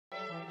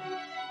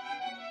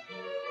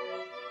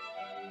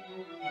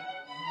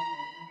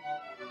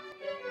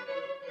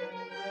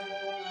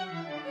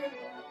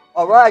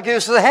All right, give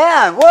us a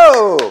hand.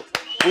 Whoa,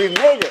 we've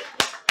made it.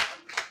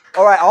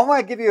 All right, I want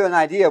to give you an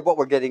idea of what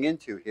we're getting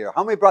into here.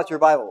 How many brought your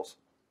Bibles?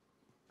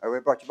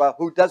 Everybody brought your Bible?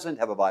 Who doesn't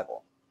have a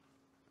Bible?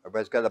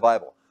 Everybody's got a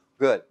Bible.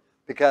 Good,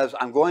 because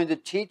I'm going to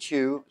teach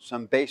you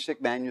some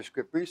basic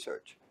manuscript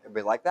research.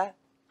 Everybody like that?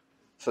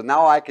 So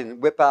now I can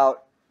whip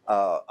out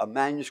a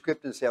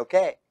manuscript and say,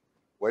 okay,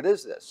 what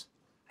is this?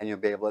 And you'll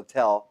be able to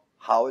tell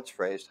how it's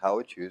phrased, how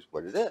it's used,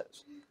 what it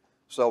is.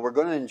 So we're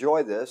going to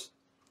enjoy this.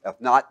 If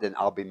not, then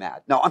I'll be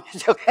mad. No, I'm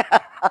just joking.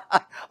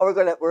 we're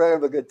going to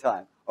have a good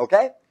time.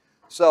 Okay?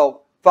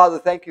 So, Father,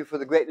 thank you for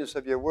the greatness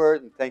of your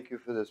word, and thank you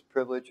for this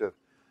privilege of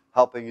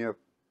helping your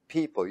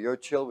people, your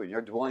children, your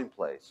dwelling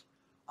place,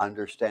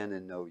 understand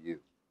and know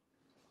you.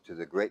 To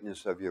the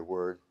greatness of your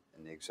word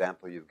and the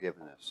example you've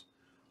given us,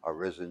 our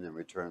risen and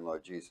returned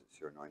Lord Jesus,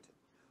 your anointed.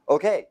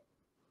 Okay.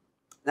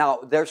 Now,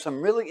 there's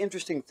some really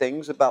interesting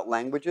things about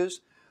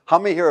languages. How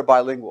many here are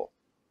bilingual?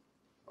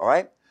 All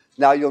right?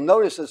 Now, you'll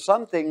notice that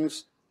some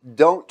things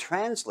don't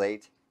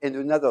translate into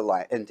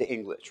into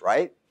English,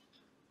 right?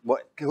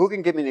 Who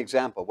can give me an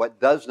example? What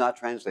does not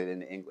translate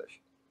into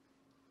English?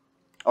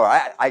 All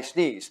right, I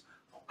sneeze.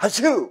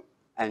 Achoo!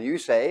 And you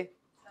say,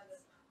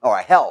 all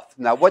right, health.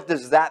 Now, what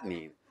does that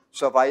mean?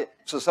 So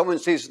someone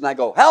sneezes and I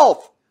go,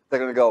 health! They're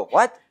going to go,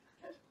 what?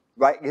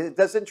 Right? It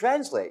doesn't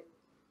translate.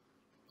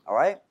 All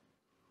right?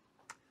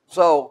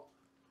 So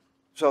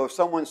if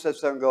someone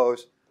sits there and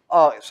goes,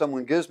 oh, if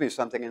someone gives me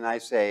something and I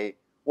say,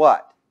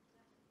 what?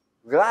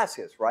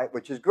 Gracias, right?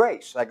 Which is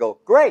grace. I go,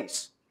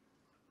 grace.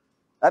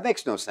 That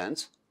makes no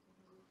sense.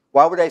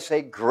 Why would I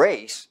say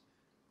grace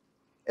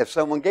if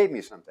someone gave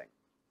me something?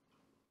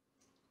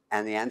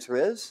 And the answer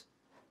is?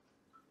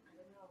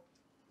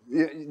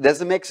 It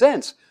doesn't make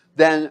sense.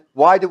 Then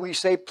why do we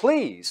say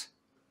please?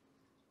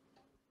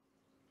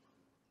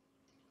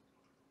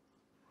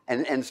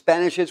 And in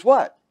Spanish it's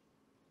what?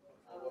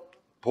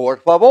 Por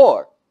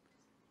favor,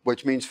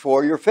 which means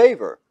for your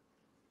favor.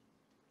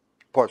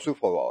 Por su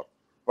favor,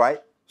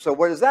 right? So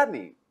what does that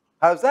mean?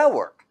 How does that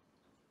work?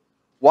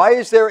 Why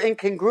is there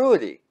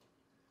incongruity?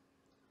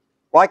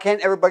 Why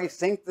can't everybody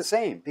think the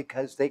same?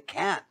 Because they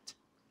can't.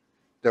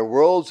 Their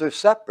worlds are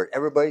separate.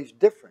 Everybody's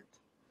different.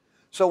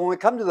 So when we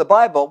come to the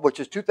Bible, which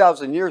is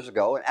 2,000 years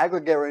ago, an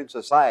agrarian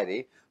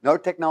society, no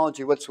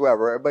technology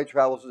whatsoever, everybody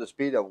travels at the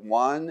speed of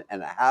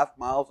 1.5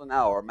 miles an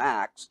hour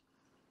max,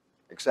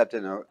 except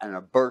in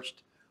a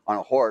burst on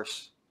a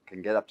horse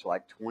can get up to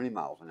like 20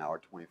 miles an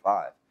hour,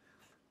 25.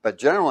 But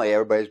generally,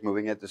 everybody's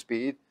moving at the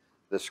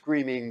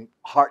screaming,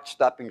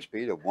 heart-stopping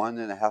speed of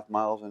 1.5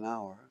 miles an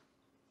hour.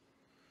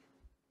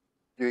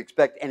 Do you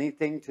expect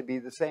anything to be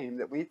the same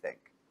that we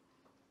think?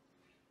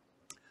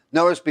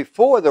 Notice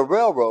before the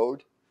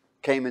railroad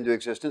came into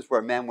existence,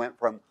 where men went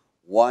from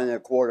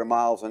 1.25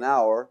 miles an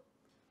hour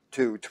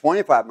to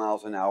 25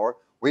 miles an hour,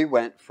 we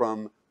went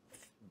from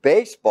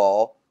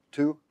baseball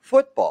to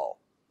football.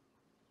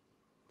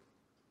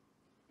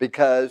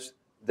 Because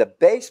the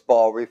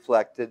baseball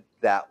reflected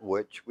that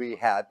which we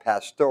had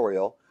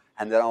pastoral,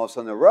 and then all of a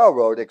sudden the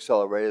railroad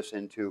accelerated us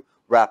into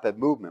rapid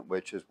movement,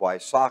 which is why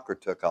soccer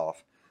took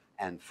off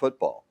and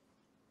football.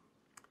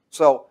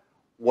 So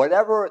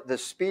whatever the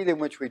speed in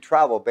which we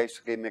travel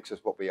basically makes us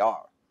what we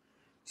are.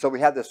 So we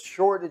have this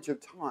shortage of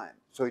time.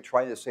 So we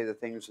try to say the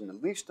things in the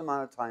least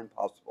amount of time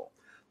possible.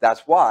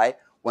 That's why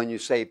when you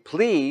say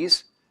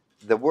please,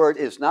 the word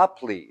is not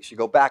please. You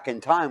go back in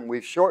time,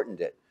 we've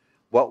shortened it.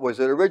 What was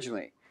it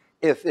originally?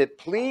 If it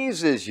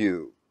pleases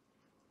you.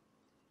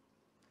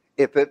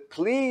 If it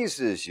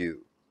pleases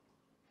you.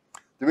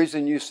 The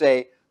reason you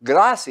say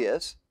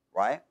gracias,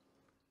 right?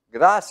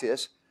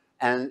 Gracias,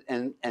 and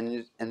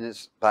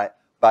it's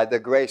by the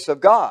grace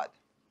of God.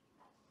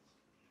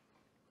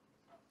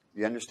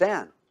 You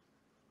understand?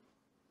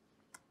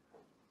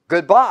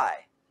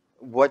 Goodbye,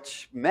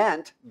 which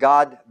meant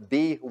God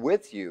be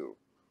with you.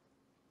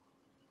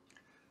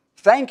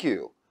 Thank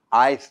you.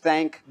 I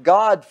thank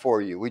God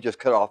for you. We just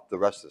cut off the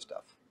rest of the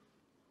stuff.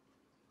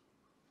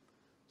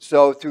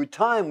 So through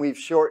time, we've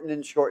shortened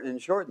and shortened and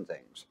shortened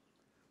things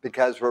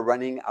because we're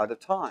running out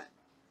of time.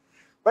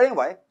 But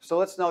anyway, so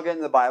let's now get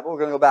into the Bible. We're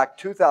going to go back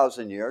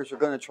 2,000 years. We're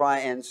going to try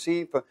and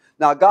see.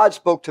 Now, God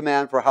spoke to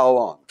man for how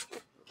long?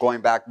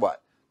 Going back,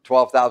 what?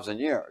 12,000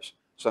 years.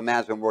 So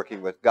God's been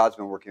working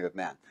with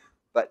man.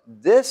 But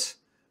this,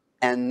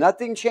 and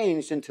nothing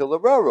changed until the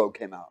railroad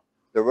came out.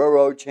 The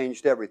railroad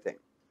changed everything.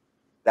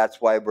 That's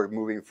why we're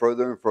moving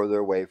further and further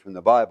away from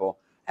the Bible,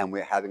 and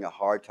we're having a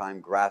hard time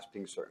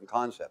grasping certain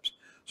concepts.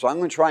 So I'm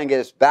going to try and get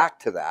us back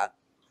to that.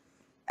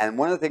 And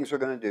one of the things we're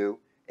going to do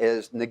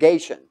is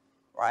negation,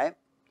 right?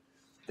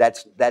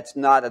 That's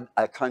not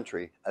a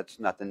country. That's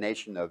not the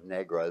nation of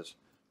Negras,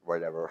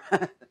 whatever.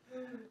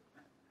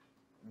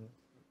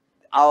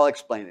 I'll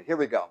explain it. Here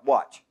we go.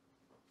 Watch.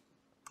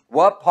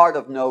 What part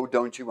of no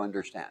don't you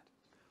understand?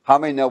 How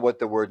many know what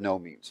the word no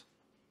means?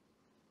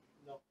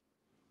 No.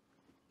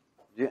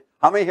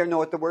 How many here know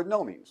what the word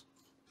no means?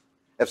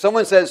 If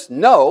someone says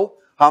no,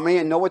 how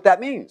many know what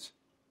that means?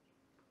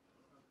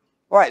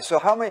 All right, so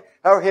how many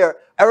are here?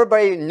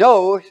 Everybody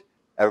knows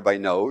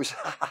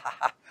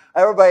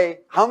Everybody,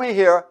 how many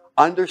here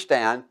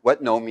understand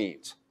what no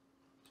means?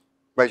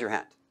 Raise your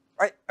hand.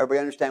 All right, everybody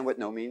understand what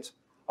no means?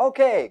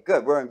 Okay,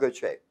 good. We're in good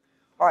shape.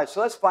 All right,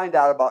 so let's find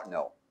out about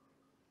no.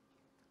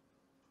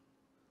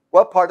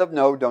 What part of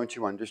no don't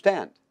you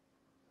understand?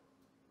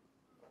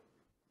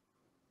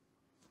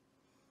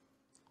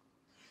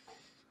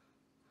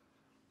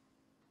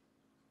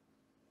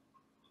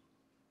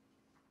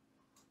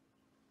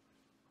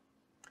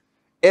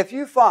 If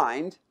you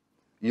find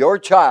your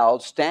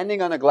child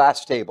standing on a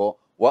glass table,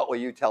 what will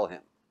you tell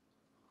him?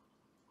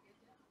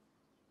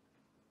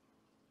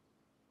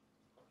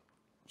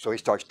 So he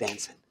starts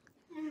dancing.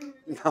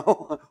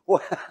 No.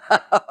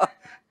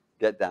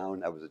 Get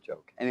down. That was a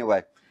joke.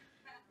 Anyway,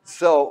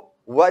 so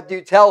what do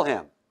you tell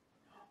him?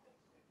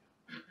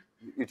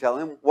 You tell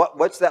him,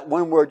 what's that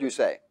one word you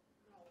say?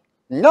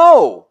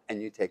 No.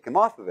 And you take him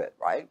off of it,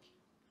 right?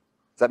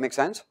 Does that make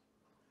sense?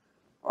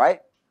 All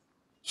right.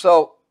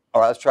 So,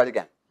 all right, let's try it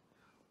again.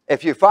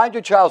 If you find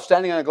your child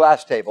standing on a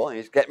glass table and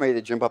he's getting ready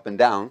to jump up and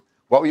down,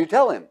 what will you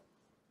tell him?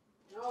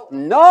 No.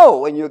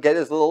 No. And you get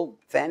his little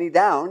fanny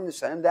down and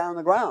send him down on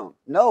the ground.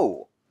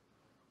 No.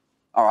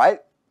 All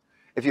right.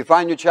 If you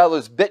find your child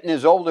has bitten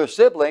his older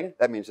sibling,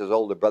 that means his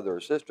older brother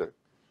or sister,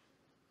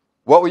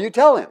 what will you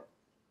tell him?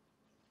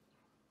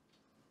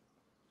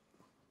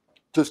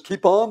 Just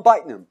keep on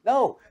biting him.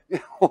 No.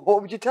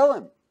 What would you tell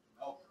him?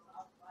 No.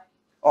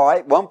 All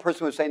right. One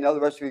person would say no.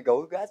 The rest of you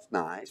go, that's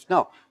nice.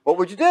 No. What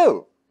would you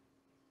do?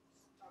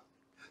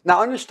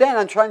 Now understand,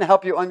 I'm trying to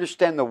help you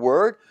understand the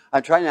Word.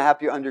 I'm trying to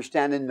help you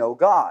understand and know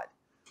God.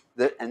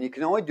 And you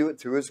can only do it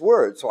through His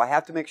Word. So I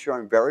have to make sure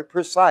I'm very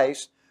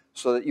precise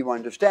so that you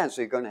understand.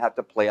 So you're going to have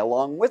to play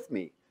along with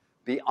me.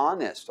 Be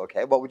honest,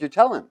 okay? What would you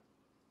tell him?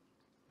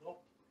 No.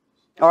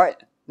 All right.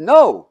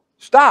 No.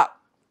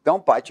 Stop.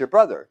 Don't bite your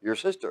brother, your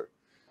sister.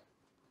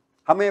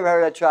 How many have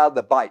heard of that child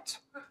that bites?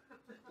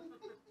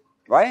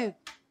 Right?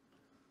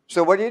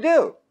 So what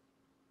do?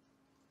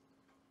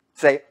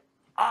 Say,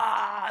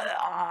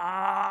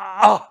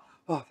 oh,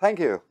 thank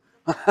you.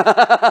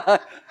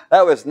 That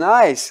was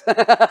nice.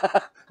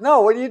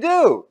 No, what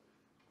do?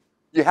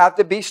 You have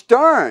to be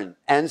stern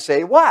and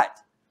say what?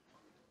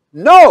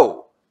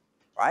 No.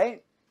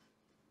 Right?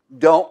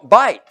 Don't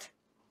bite.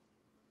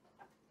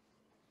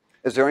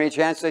 Is there any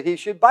chance that he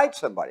should bite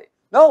somebody?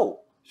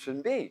 No,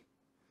 shouldn't be.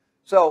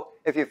 So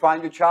if you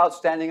find your child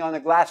standing on a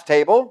glass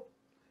table,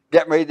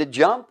 getting ready to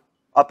jump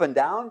up and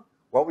down,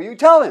 what will you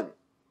tell him?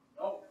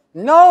 No.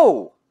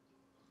 No.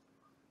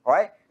 All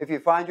right? If you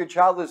find your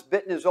child has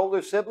bitten his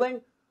older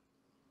sibling,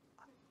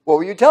 what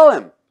will you tell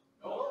him?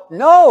 No.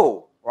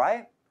 No.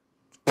 Right?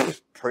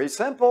 Pretty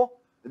simple.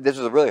 This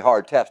is a really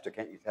hard tester,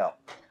 can't you tell?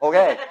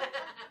 Okay.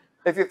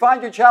 If you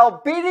find your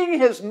child beating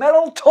his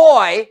metal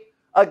toy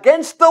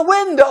against the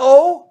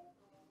window,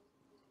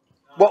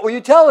 what will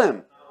you tell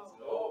him?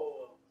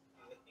 No.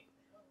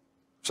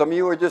 Some of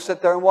you would just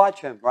sit there and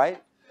watch him,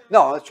 right?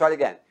 No, let's try it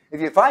again. If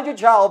you find your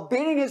child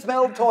beating his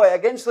metal toy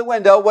against the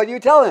window, what do you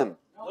tell him?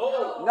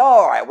 No. No,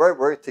 all right,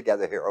 we're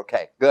together here.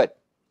 Okay, good.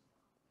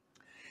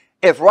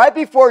 If right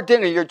before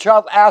dinner your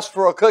child asks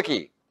for a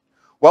cookie,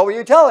 what will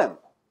you tell him?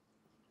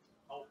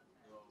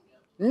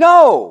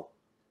 No.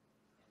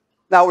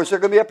 Now, is there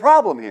going to be a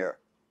problem here?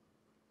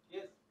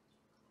 Yes.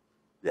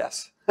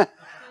 Yes. All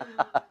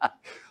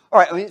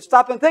right, I mean,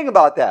 stop and think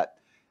about that.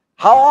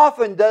 How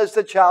often does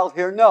the child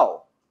hear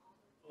no?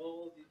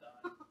 All the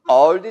time.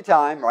 All the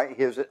time, right? He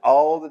hears it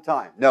all the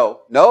time.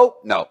 No, no,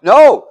 no,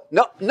 no,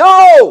 no,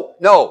 no,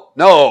 no,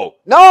 no,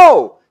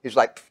 no. He's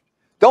like,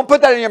 don't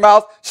put that in your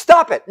mouth.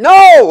 Stop it.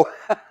 No.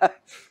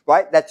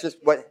 Right? That's just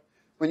what,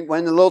 when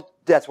the little,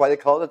 that's why they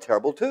call it the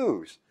terrible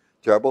twos,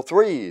 terrible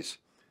threes.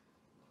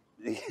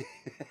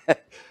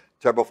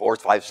 Terrible 4s,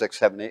 5, 6,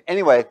 7, 8.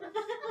 Anyway.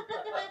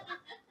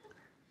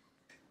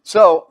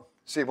 So,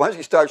 see, once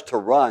he starts to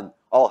run,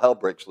 all hell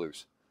breaks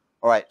loose.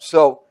 All right,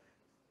 so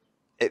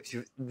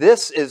the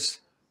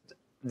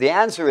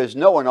answer is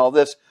no in all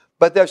this,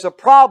 but there's a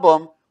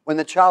problem when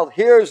the child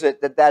hears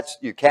it that's,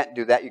 you can't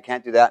do that, you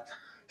can't do that.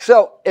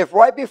 So, if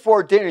right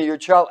before dinner your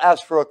child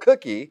asks for a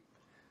cookie,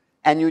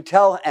 and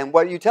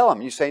what do you tell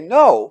him? You say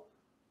no,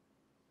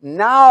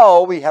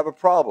 now we have a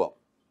problem.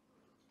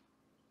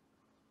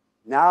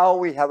 Now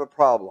we have a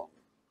problem.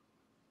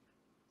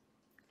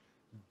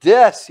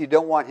 This you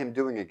don't want him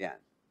doing again.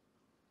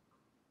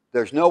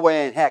 There's no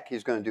way in heck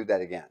he's going to do that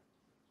again.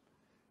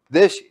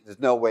 This, there's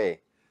no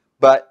way.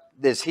 But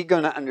is he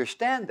going to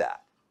understand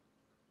that?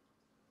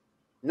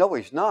 No,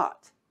 he's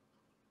not.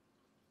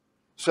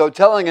 So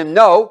telling him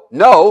no,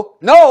 no,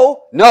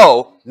 no,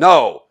 no,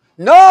 no,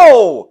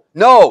 no,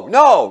 no,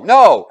 no,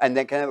 no, and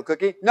then can I have a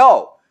cookie?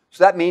 No.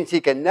 So that means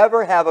he can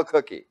never have a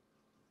cookie.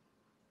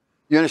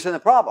 You understand the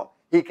problem?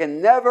 He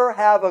can never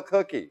have a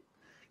cookie.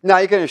 Now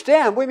you can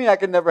understand, what do you mean I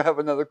can never have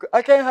another cookie?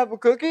 I can't have a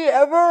cookie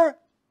ever?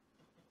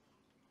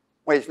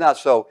 Well, he's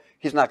not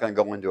going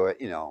to go into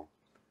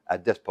a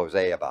dispose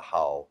about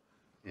how,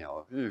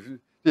 you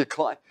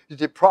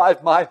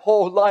deprived my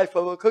whole life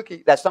of a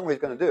cookie. That's not what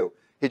he's going to do.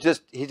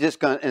 He's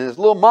just going to, in his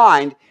little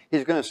mind,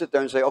 he's going to sit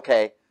there and say,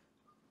 okay,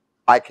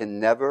 I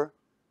can never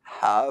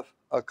have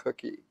a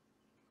cookie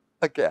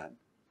again.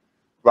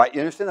 Right?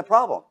 You understand the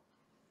problem?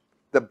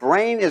 The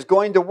brain is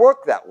going to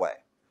work that way.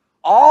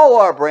 All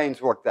our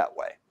brains work that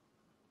way.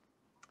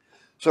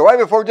 So right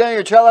before dinner,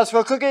 your child asks for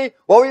a cookie.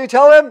 What will you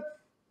tell him?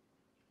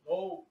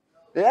 No.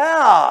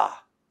 Yeah.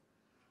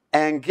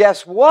 And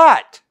guess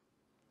what?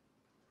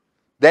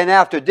 Then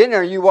after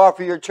dinner, you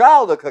offer your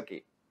child a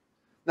cookie.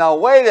 Now,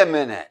 wait a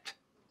minute.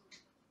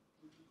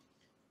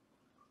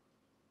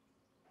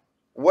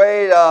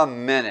 Wait a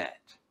minute.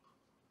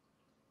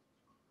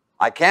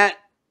 I can't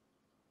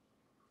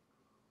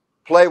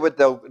play with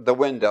the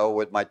window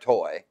with my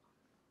toy.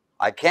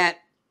 I can't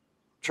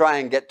try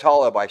and get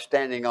taller by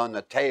standing on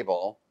the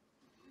table.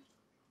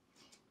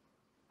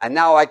 And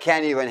now I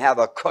can't even have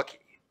a cookie.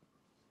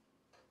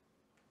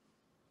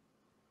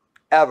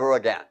 Ever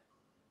again.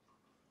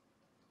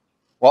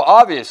 Well,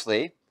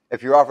 obviously,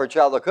 if you offer a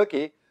child a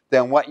cookie,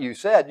 then what you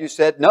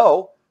said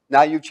no.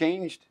 Now you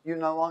changed. You're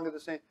no longer the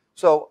same.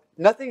 So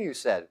nothing you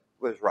said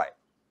was right.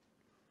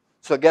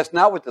 So guess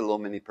now what the little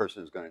mini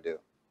person is going to do?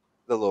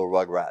 The little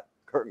rug rat,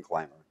 curtain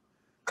climber,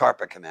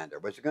 carpet commander.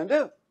 What's he going to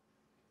do?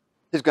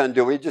 He's going to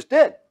do what he just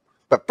did.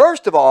 But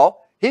first of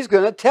all, he's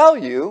going to tell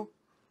you,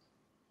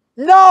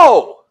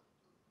 no,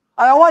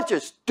 I don't want your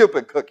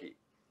stupid cookie.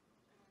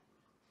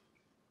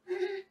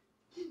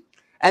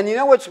 And you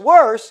know what's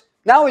worse?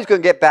 Now he's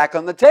going to get back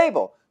on the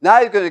table. Now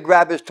he's going to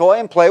grab his toy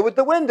and play with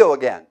the window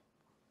again.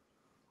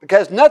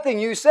 Because nothing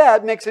you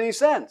said makes any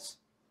sense.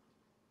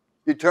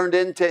 You turned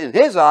into, in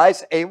his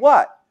eyes, a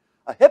what?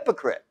 A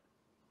hypocrite.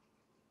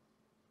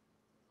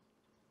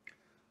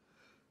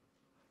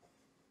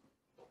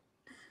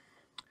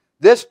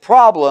 This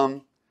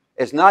problem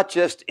is not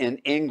just in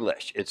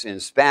English. It's in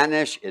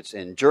Spanish, it's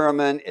in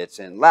German, it's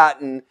in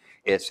Latin,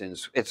 it's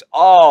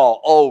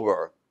all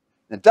over.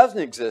 It doesn't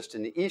exist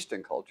in the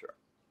Eastern culture,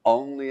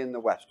 only in the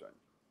Western.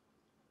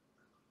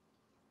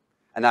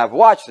 And I've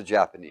watched the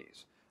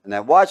Japanese, and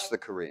I've watched the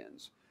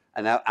Koreans,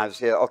 and I've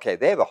said, okay,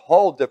 they have a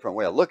whole different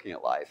way of looking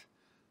at life,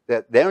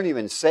 that they don't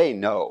even say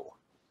no.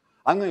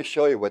 I'm going to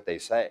show you what they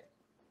say,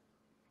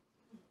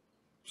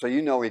 so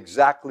you know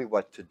exactly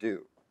what to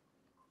do.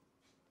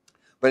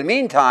 But in the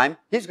meantime,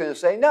 he's going to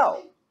say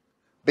no.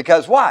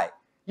 Because why?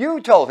 You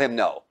told him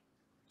no.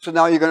 So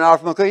now you're going to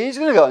offer him a cookie. He's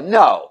going to go,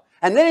 no.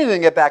 And then he's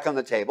going to get back on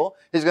the table.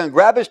 He's going to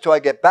grab his toy,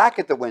 get back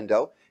at the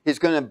window. He's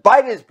going to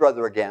bite his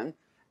brother again.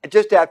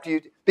 Just after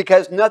you,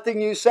 because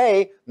nothing you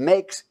say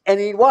makes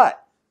any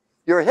what?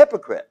 You're a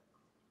hypocrite.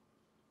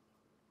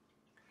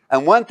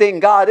 And one thing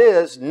God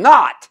is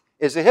not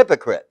is a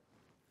hypocrite.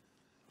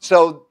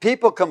 So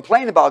people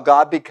complain about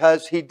God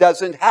because he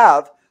doesn't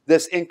have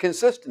this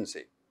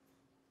inconsistency.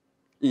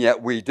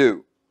 Yet we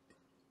do.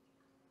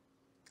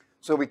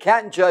 So we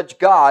can't judge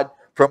God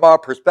from our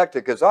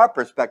perspective because our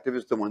perspective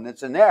is the one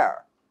that's in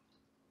error.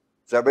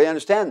 Does everybody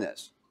understand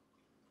this?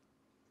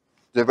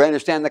 Does everybody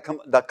understand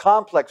the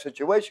complex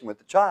situation with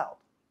the child?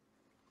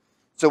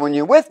 So when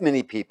you're with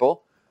many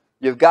people,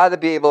 you've got to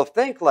be able to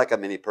think like a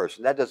mini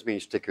person. That doesn't mean you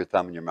stick your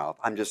thumb in your mouth.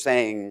 I'm just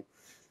saying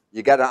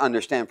you got to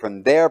understand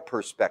from their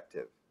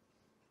perspective.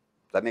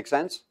 Does that make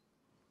sense?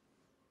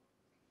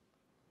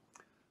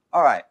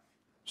 All right.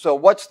 So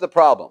what's the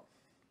problem?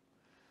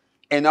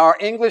 In our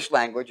English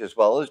language, as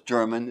well as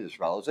German, as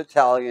well as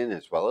Italian,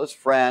 as well as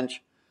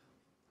French,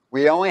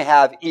 we only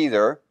have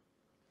either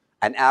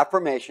an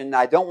affirmation. Now,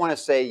 I don't want to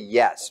say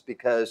yes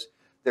because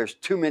there's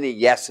too many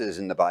yeses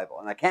in the Bible.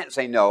 And I can't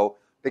say no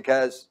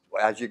because,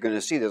 as you're going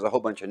to see, there's a whole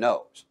bunch of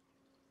no's,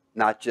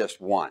 not just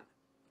one.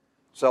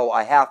 So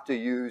I have to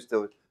use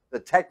the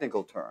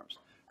technical terms.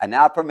 An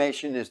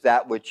affirmation is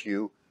that which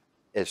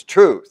is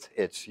truth.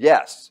 It's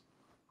yes.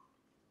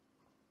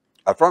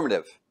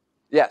 Affirmative,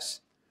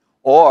 yes.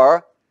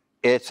 Or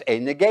it's a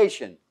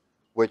negation,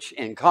 which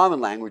in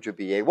common language would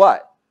be a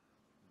what?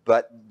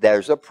 But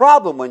there's a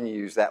problem when you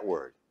use that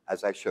word,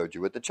 as I showed you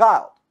with the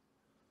child.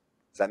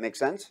 Does that make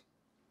sense?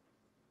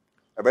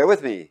 Everybody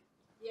with me?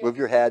 Yeah. Move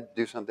your head,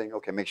 do something.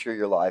 Okay, make sure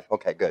you're live.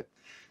 Okay, good.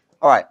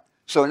 All right,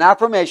 so an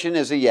affirmation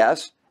is a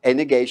yes. A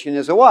negation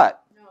is a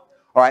what? No.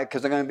 All right,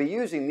 because I'm going to be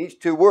using these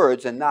two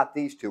words and not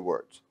these two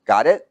words.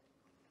 Got it?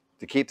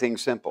 To keep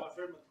things simple.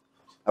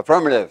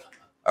 Affirmative.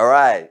 All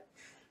right.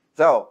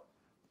 So,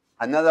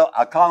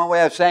 a common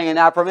way of saying an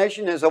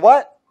affirmation is a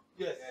what?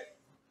 Yes.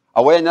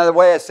 Another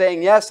way of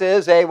saying yes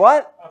is a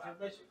what?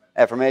 Affirmation.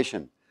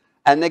 Affirmation.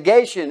 And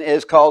negation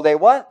is called a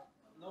what?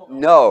 No.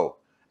 No.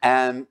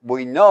 And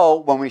we know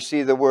when we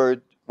see the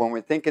word, when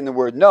we're thinking the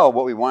word no,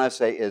 what we want to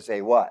say is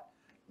a what?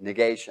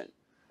 Negation.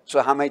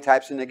 So how many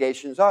types of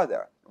negations are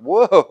there?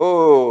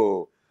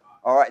 Whoa.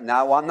 All right.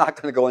 Now, I'm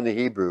not going to go into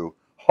Hebrew.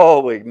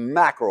 Holy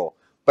mackerel.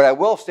 But I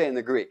will stay in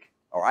the Greek.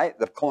 All right,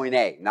 the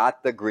koine,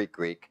 not the Greek,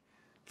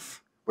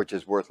 which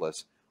is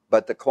worthless,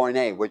 but the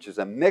koine, which is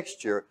a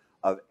mixture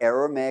of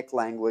Aramaic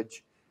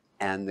language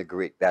and the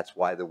Greek. That's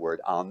why the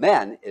word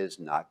amen is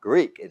not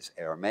Greek, it's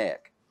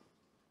Aramaic.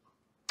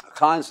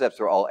 Concepts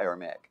are all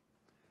Aramaic,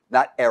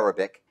 not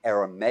Arabic,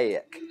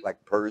 Aramaic,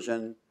 like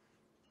Persian,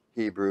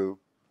 Hebrew.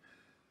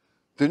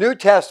 The New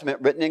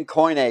Testament, written in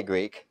Koine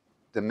Greek,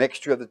 the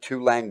mixture of the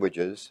two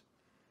languages,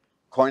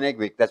 Koine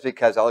Greek, that's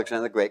because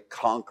Alexander the Great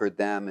conquered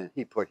them and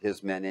he put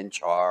his men in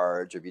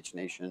charge of each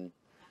nation.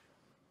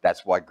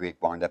 That's why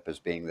Greek wound up as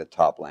being the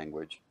top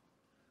language.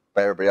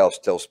 But everybody else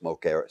still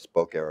spoke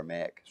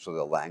Aramaic, so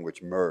the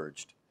language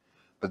merged.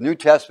 But the New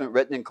Testament,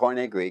 written in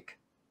Koine Greek,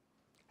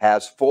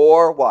 has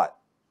 4 what?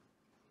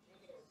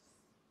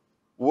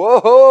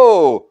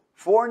 Whoa!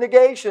 4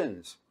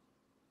 negations.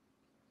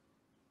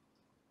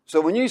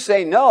 So when you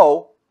say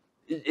no,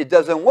 it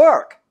doesn't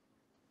work.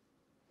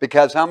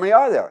 Because how many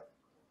are there?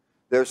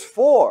 There's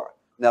 4.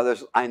 Now,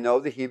 I know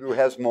the Hebrew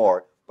has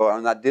more, but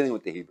I'm not dealing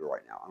with the Hebrew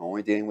right now. I'm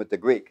only dealing with the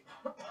Greek.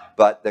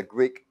 But the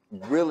Greek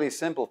really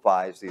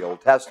simplifies the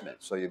Old Testament,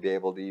 so you'll be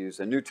able to use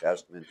the New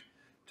Testament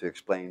to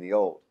explain the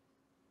Old.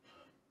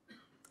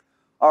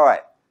 All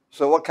right.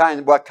 So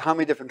how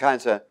many different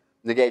kinds of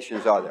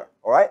negations are there?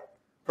 All right.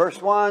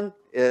 First one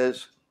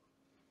is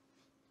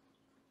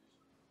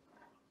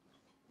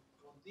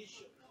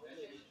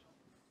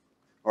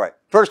all right.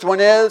 First one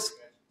is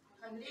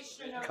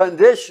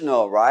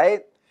conditional,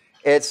 right?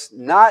 It's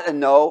not a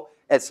no.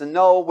 It's a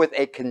no with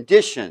a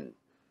condition,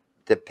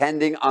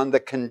 depending on the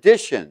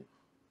condition.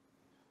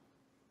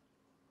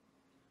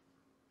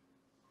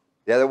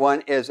 The other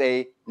one is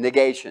a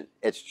negation.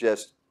 It's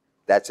just,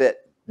 that's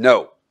it.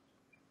 No.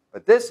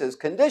 But this is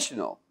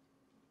conditional.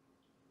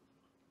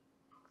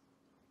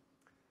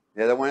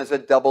 The other one is a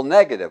double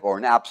negative or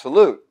an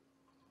absolute.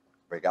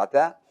 We got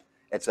that?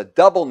 It's a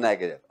double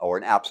negative or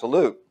an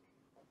absolute.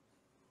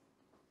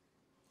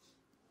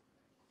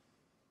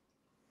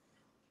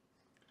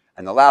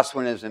 And the last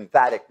one is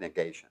emphatic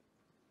negation.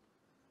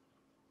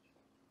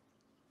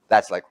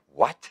 That's like,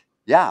 what?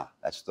 Yeah,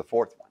 that's the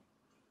 4th one.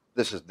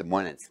 This is the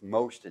one that's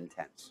most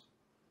intense.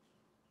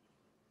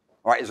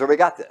 All right, so we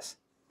got this.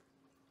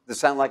 Does this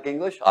sound like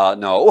English?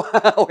 No,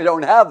 we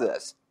don't have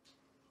this.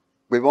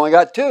 We've only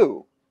got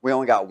 2. We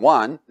only got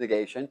 1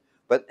 negation,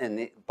 but in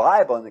the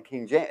Bible, in the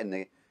King James, in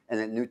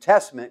the New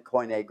Testament,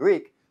 Koine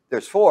Greek,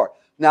 there's 4.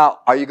 Now,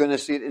 are you going to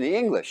see it in the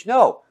English?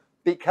 No,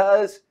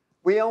 because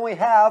we only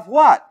have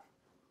what?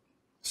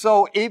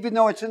 So even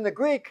though it's in the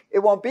Greek, it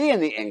won't be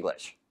in the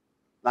English.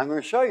 I'm going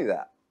to show you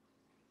that.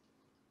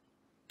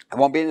 It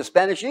won't be in the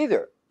Spanish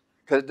either,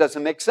 because it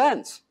doesn't make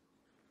sense.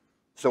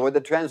 So what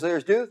did the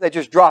translators do? They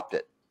just dropped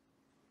it.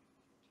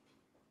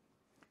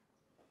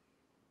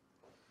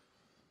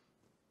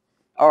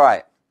 All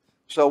right.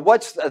 So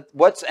what's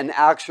an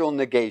actual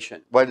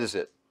negation? What is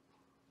it?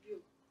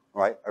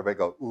 All right. Everybody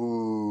go,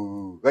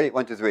 ooh. Ready?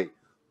 1, 2, 3.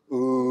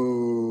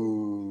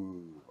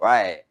 Ooh.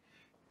 Right.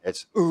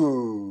 It's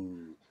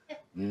ooh.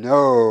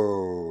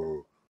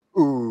 No.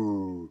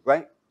 Ooh.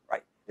 Right?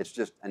 Right. It's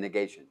just a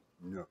negation.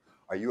 No.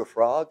 Are you a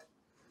frog?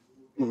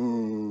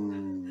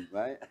 Ooh.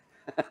 Right?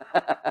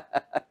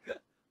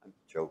 I'm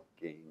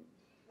joking.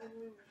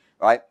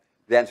 All right?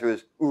 The answer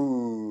is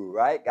ooh.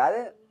 Right? Got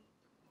it?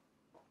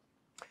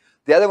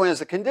 The other one is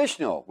a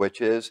conditional,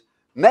 which is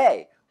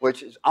may,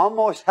 which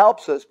almost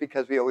helps us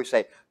because we always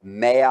say,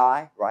 may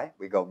I, right?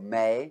 We go,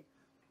 may.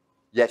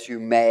 Yes, you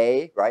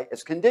may, right?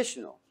 It's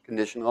conditional.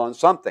 Conditional on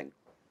something.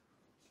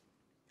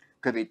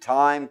 Could be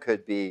time,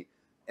 could be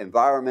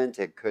environment,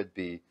 it could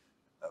be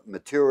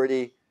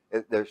maturity.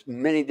 There's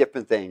many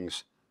different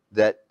things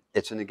that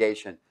it's a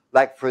negation.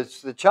 Like for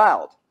the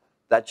child.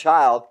 That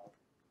child,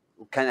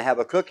 can I have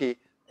a cookie?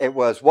 It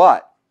was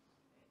what?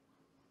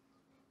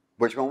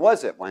 Which one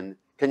was it?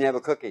 Can you have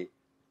a cookie?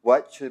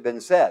 What should have been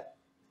said?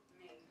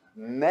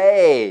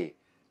 May.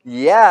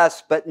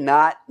 Yes, but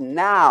not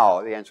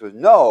now. The answer is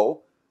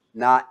no,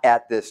 not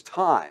at this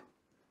time.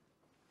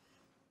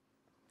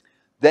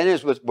 Then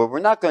but we're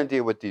not going to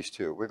deal with these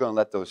 2. We're going to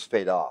let those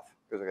fade off.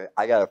 Because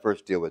I got to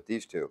first deal with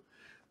these 2.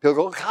 People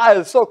go, God,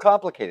 it's so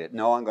complicated.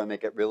 No, I'm going to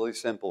make it really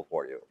simple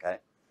for you, okay?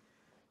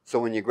 So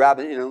when you grab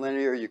an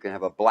interlinear, you can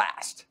have a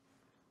blast.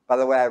 By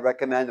the way, I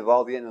recommend of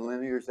all the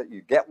interlinears that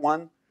you get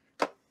one,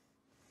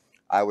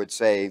 I would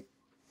say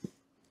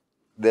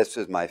this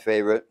is my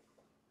favorite.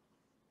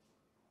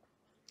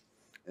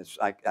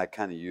 I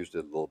kind of used it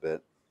a little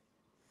bit.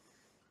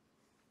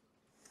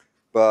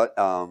 But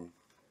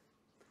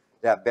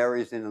yeah,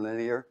 Barry's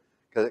interlinear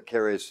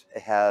because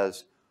it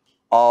has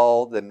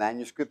all the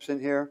manuscripts in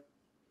here.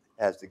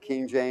 It has the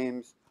King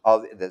James,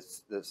 all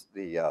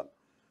the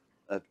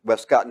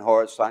Westcott and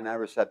Horace, Sinai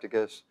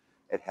Receptacus.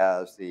 It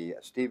has the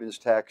Stephen's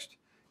text.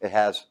 It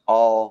has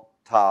all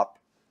top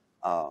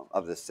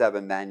of the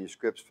 7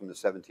 manuscripts from the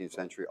 17th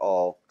century,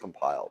 all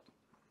compiled.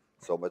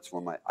 So it's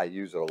one I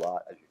use it a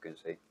lot, as you can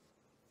see.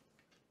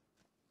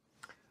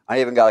 I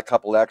even got a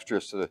couple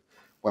extras so that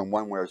when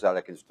one wears out,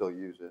 I can still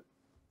use it.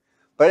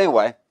 But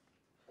anyway,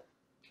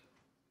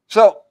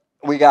 so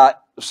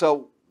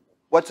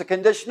what's a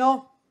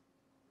conditional?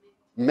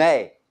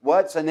 May.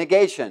 What's a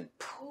negation?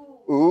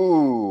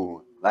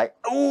 Ooh. Like,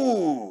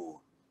 ooh.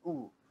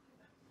 Ooh.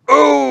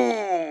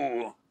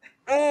 Ooh.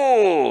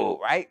 Ooh.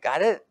 Right?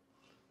 Got it?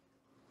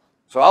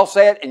 So I'll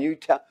say it, and you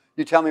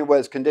tell me whether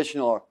it's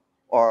conditional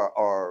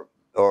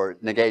or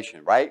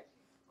negation, right?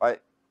 Right?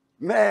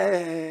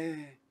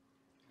 May.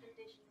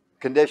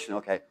 Conditional,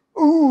 okay.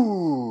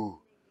 Ooh.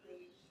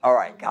 All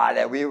right, got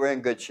it. We were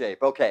in good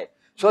shape. Okay,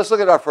 so let's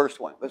look at our first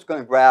one. Let's go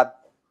and grab.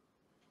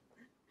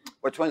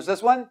 Which one's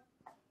this one?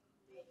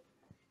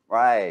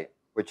 Right.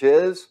 Which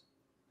is?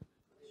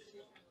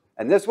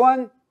 And this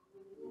one?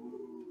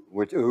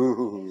 Which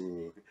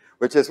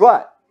is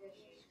what?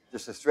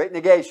 Just a straight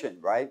negation,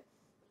 right?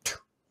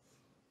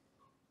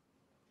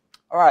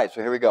 All right,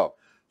 so here we go.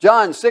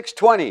 John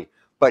 6:20.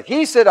 But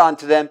he said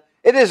unto them,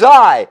 it is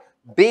I,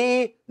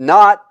 be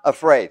not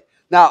afraid.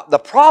 Now, the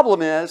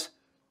problem is,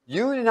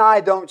 you and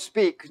I don't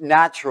speak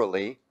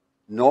naturally,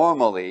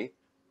 normally,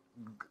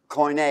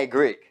 Koine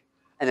Greek.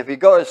 And if you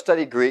go to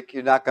study Greek,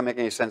 you're not going to make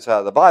any sense out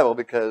of the Bible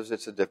because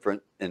it's a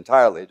different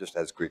entirely. It just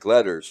has Greek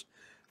letters,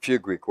 a few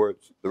Greek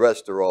words. The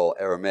rest are all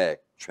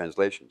Aramaic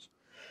translations.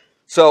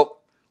 So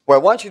what I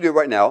want you to do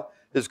right now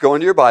is go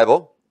into your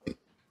Bible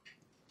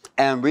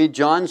and read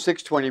John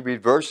 6:20.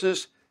 Read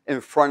verses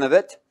in front of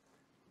it,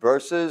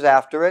 verses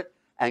after it,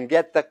 and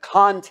get the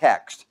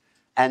context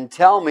and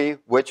tell me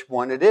which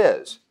one it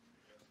is.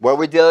 What are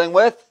we dealing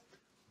with?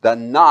 The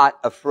not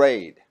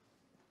afraid.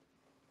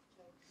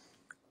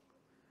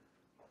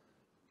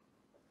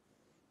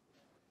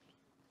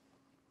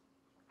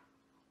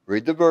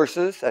 Read the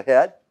verses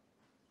ahead.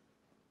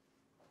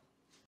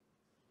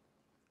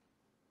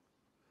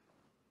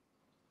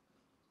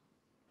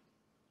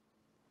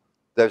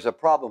 There's a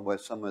problem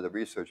with some of the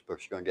research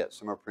books you're going to get.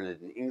 Some are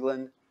printed in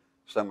England,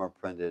 some are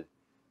printed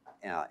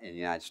in the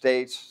United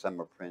States,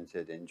 some are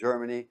printed in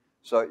Germany.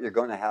 So you're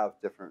going to have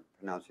different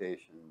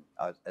pronunciation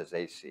as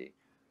they see.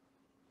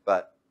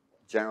 But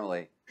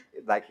generally,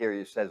 like here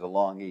it says a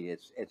long E,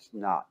 it's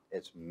not.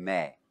 It's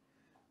may.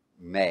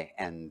 May.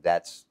 And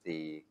that's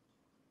the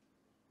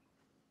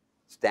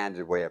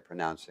standard way of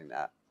pronouncing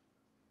that.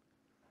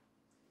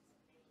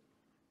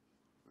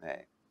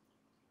 May.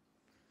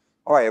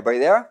 All right, everybody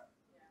there?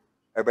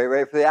 Everybody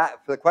ready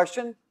for the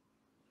question?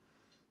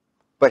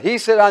 But he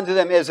said unto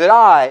them, it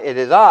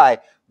is I,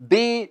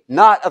 be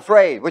not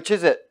afraid. Which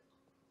is it?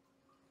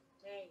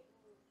 May.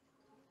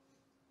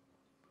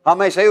 How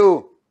many say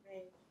ooh?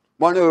 May.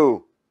 One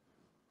ooh.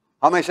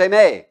 How many say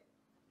may?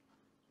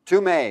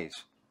 Two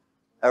mays.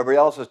 Everybody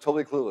else is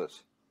totally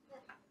clueless.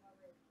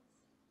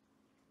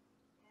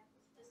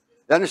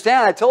 You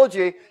understand? I told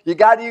you, you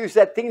got to use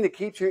that thing that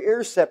keeps your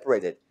ears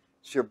separated.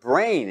 It's your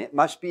brain. It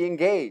must be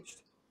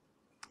engaged.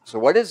 So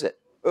what is it?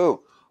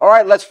 Ooh. All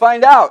right, let's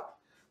find out.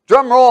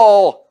 Drum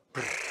roll.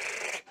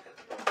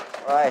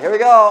 All right, here we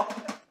go.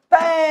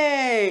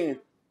 Bang!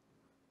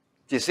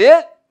 Do you see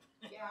it?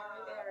 Yeah,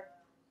 right there.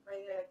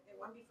 Right there. The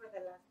one before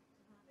the last.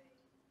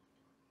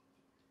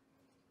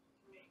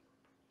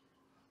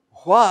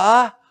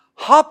 What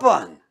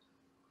happened?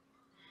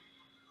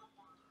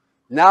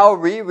 Now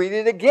reread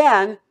it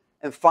again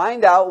and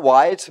find out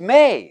why it's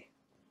may.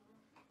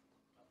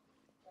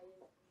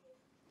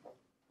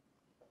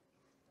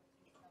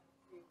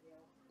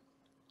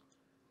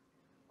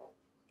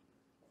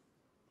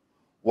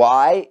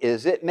 Why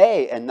is it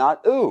may and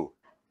not ooh?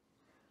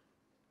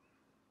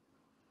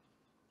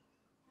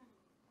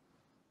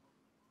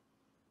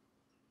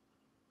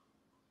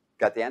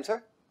 Got the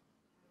answer?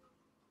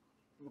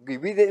 You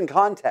read it in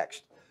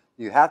context.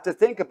 You have to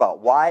think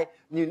about why.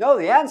 You know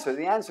the answer.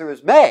 The answer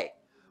is may.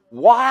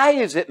 Why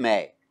is it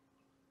may?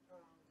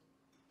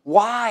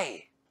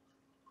 Why?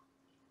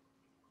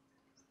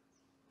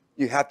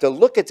 You have to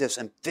look at this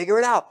and figure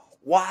it out.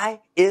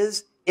 Why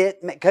is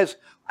it may? Because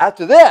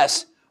after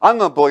this, I'm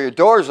going to blow your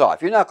doors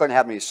off. You're not going to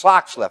have any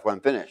socks left when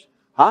I'm finished.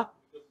 Huh?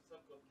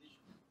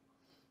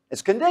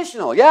 It's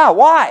conditional. Yeah,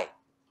 why?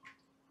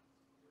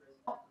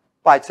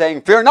 By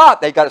saying, fear not,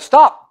 they got to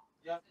stop.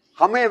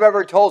 How many have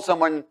ever told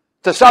someone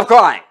to stop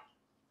crying?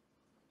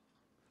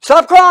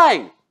 Stop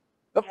crying!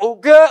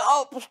 Okay,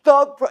 oh,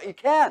 stop crying. You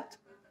can't.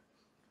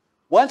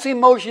 Once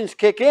emotions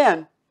kick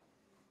in,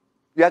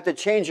 you have to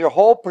change your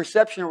whole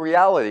perception of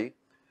reality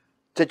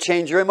to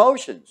change your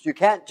emotions. You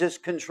can't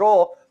just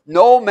control.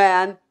 No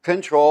man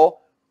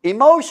control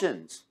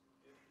emotions.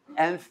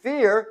 And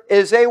fear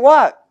is a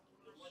what?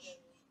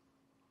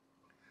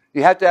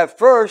 You have to have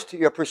first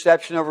your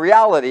perception of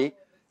reality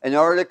in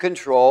order to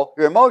control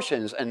your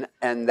emotions.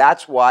 And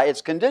that's why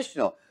it's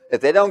conditional.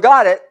 If they don't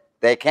got it,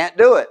 they can't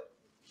do it.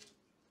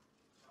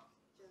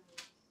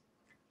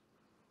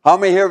 How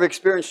many here have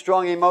experienced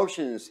strong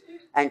emotions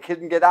and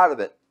couldn't get out of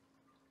it?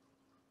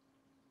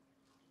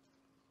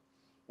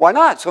 Why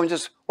not? Someone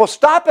just, well,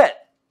 stop it.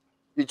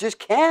 You just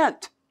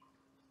can't.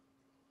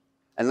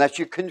 Unless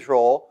you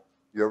control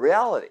your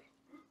reality,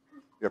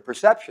 your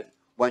perception.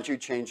 Once you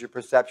change your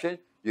perception,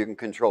 you can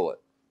control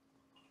it.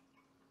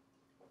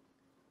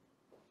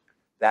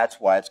 That's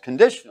why it's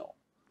conditional.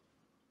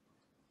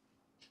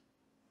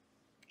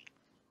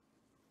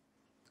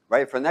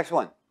 Ready for the next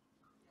one?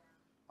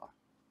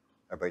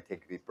 Everybody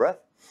take a deep breath.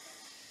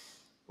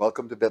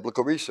 Welcome to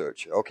Biblical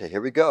Research. Okay,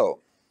 here we go.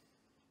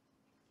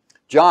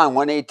 John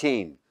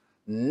 1:18.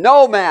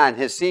 No man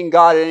has seen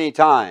God at any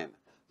time.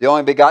 The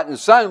only begotten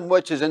Son,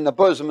 which is in the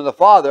bosom of the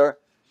Father,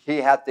 he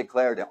hath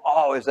declared him.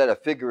 Oh, is that a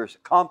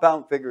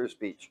compound figure of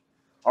speech?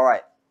 All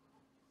right.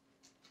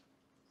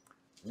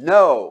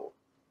 No.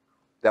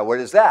 Now, what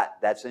is that?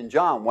 That's in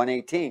John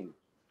 1:18.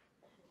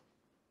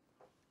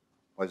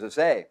 What does it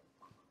say?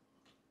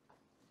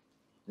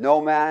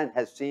 No man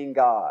has seen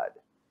God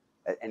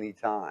at any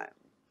time.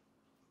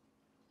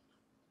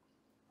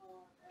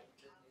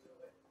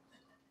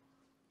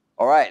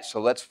 All right, so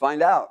let's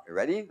find out. You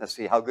ready? Let's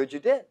see how good you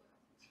did.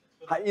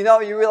 You know,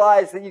 you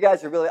realize that you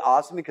guys are really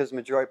awesome because the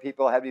majority of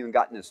people haven't even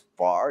gotten as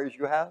far as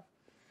you have. All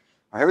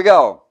right, here we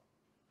go.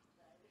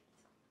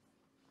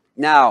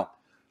 Now,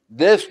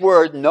 this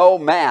word, no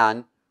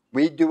man,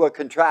 we do a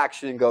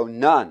contraction and go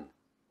none,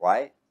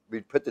 right? We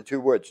put the two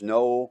words,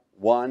 no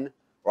one,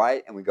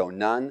 right? And we go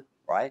none,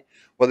 right?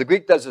 Well, the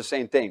Greek does the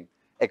same thing,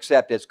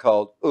 except it's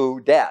called ou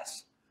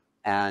des.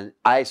 And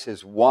ice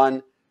is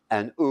one,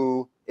 and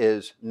ou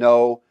is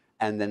no,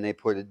 and then they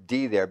put a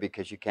D there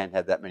because you can't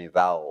have that many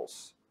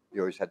vowels.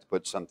 You always have to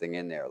put something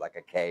in there, like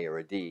a K or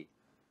a D.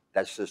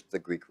 That's just the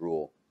Greek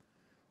rule.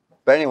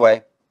 But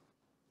anyway,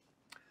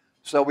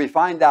 so we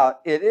find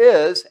out it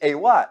is a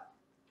what?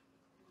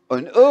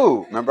 An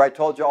oo. Remember I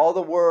told you all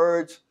the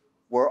words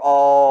were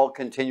all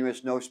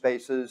continuous, no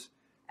spaces.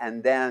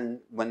 And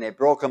then when they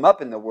broke them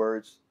up in the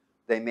words,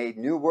 they made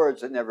new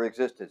words that never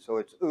existed. So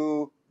it's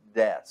ou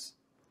des.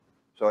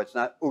 So it's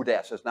not ou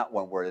des. It's not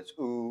one word. It's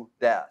ou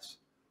des.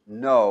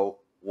 No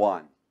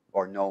one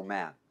or no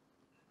man.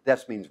 Des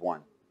means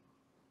one.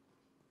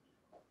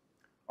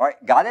 All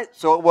right, got it?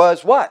 So it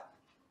was what?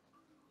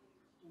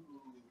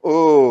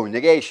 Ooh,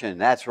 negation.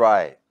 That's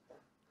right.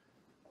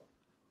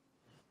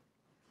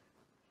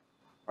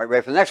 All right,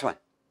 ready for the next one?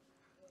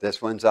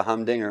 This one's a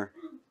humdinger.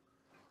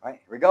 All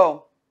right, here we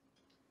go.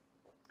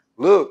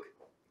 Luke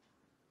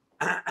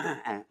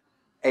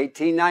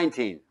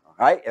 18:19. All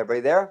right, everybody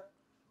there?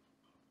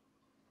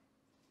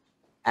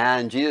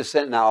 And Jesus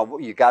said, now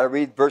you got to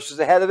read verses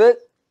ahead of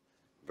it,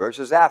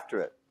 verses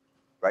after it.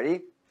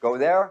 Ready? Go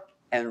there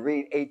and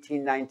read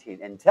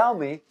 18:19 and tell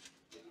me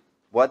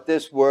what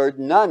this word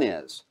none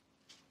is.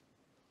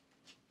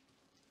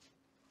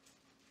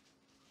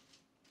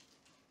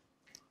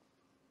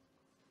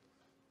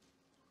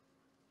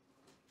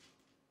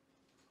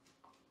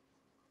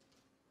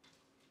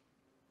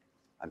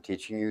 I'm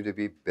teaching you to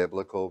be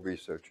biblical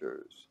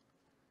researchers.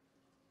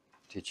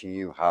 Teaching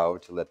you how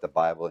to let the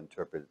Bible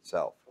interpret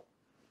itself.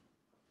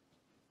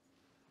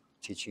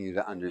 Teaching you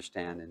to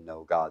understand and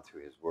know God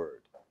through His Word.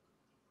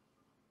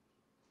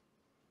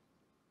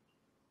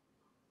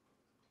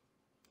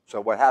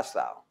 So what hast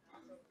thou?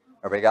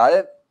 Everybody got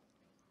it?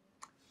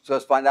 So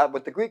let's find out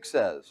what the Greek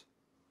says.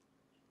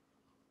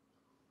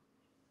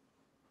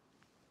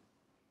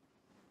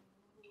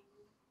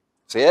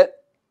 See it?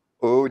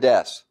 Ou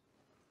des.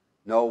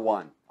 No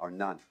one or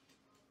none.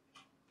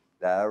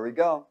 There we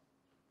go.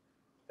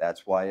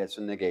 That's why it's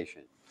a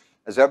negation.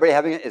 Is everybody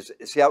having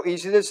it? See how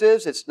easy this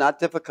is? It's not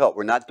difficult.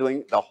 We're not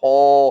doing the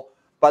whole.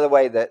 By the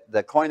way,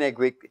 the Koine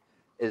Greek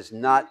is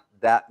not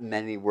that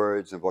many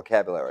words and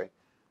vocabulary.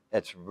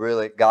 It's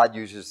really, God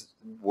uses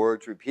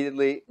words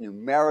repeatedly,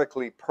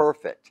 numerically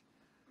perfect.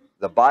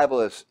 The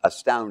Bible is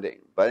astounding.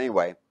 But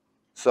anyway,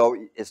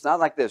 so it's not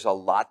like there's a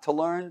lot to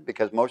learn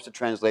because most of the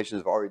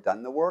translations have already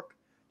done the work.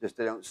 Just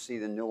they don't see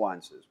the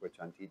nuances, which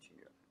I'm teaching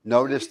you.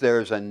 Notice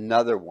there's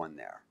another one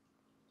there.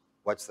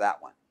 What's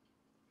that one?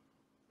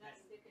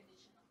 That's the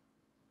conditional.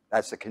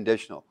 That's the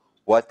conditional.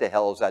 What the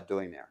hell is that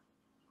doing there?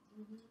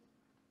 Mm-hmm.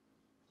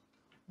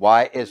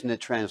 Why isn't it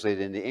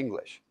translated into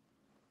English?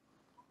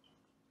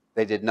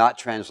 They did not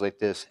translate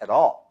this at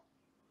all.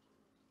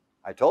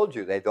 I told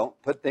you, they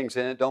don't put things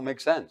in it that don't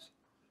make sense.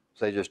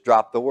 So they just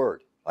drop the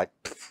word, like,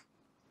 pfft.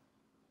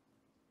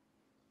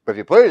 But if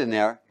you put it in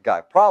there, you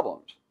got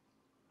problems.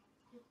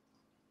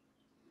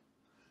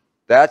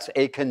 That's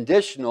a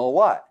conditional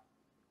what?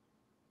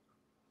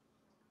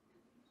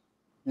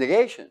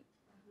 Negation.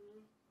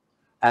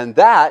 And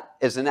that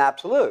is an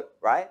absolute,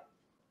 right?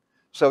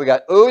 So we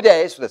got ou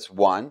des, so that's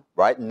one,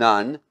 right?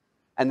 None.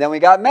 And then we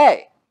got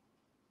may.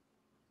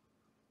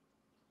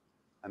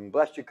 I'm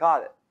blessed you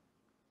caught it.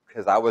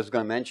 Because I was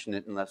going to mention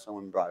it unless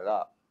someone brought it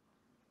up.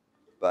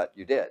 But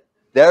you did.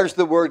 There's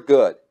the word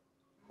good.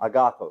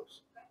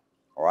 Agathos.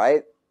 All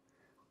right?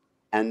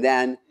 And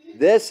then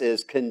this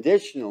is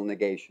conditional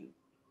negation.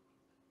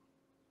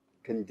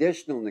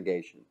 Conditional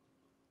negation.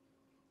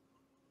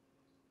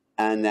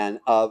 And then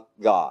of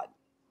God.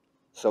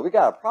 So we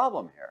got a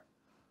problem here.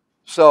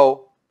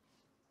 So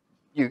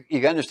you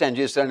understand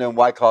Jesus said,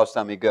 why call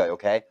something good,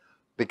 okay?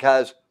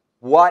 Because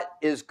what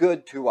is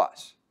good to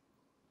us?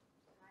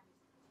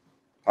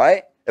 All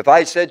right? If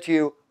I said to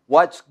you,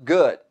 what's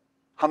good?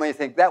 How many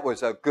think that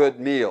was a good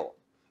meal?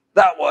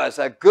 That was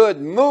a good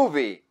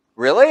movie.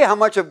 Really? How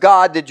much of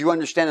God did you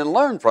understand and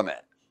learn from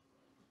it?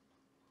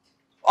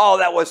 Oh,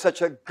 that was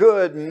such a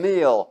good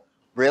meal.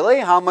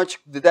 Really? How much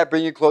did that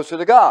bring you closer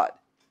to God?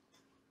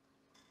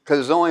 Because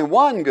there's only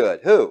one good.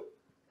 Who?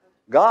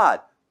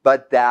 God.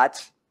 But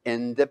that's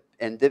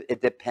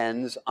it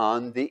depends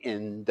on the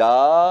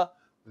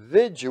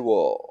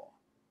individual.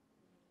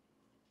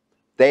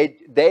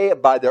 They,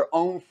 by their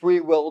own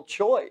free will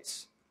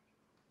choice,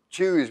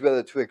 choose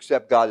whether to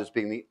accept God as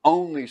being the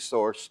only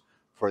source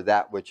for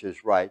that which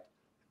is right,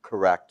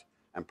 correct,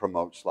 and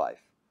promotes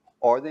life.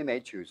 Or they may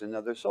choose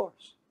another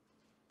source,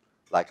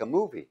 like a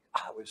movie.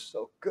 Oh, it was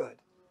so good.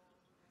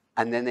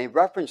 And then they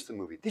reference the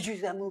movie. Did you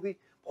see that movie?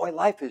 Boy,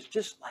 life is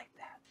just like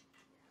that.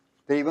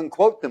 They even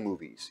quote the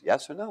movies,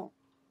 yes or no.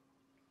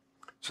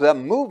 So that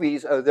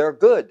movies they're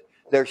good.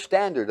 They're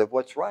standard of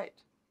what's right.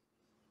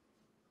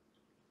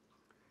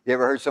 You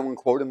ever heard someone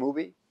quote a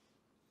movie?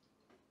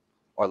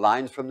 Or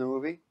lines from the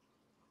movie?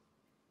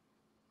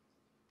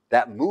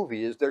 That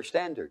movie is their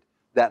standard.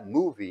 That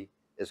movie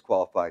is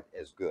qualified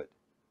as good.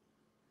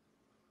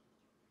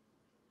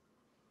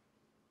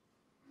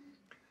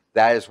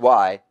 That is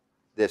why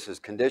this is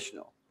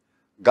conditional.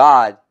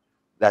 God,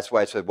 that's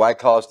why I said, why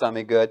callest thou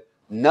me good?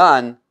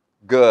 None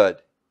good.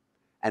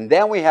 And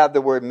then we have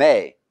the word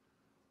may.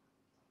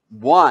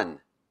 One,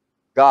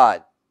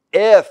 God,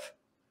 if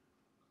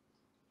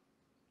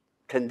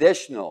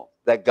conditional,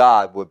 that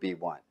God would be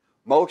one.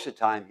 Most of the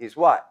time, he's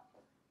what?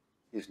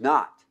 He's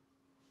not.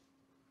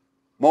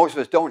 Most of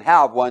us don't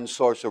have one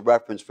source of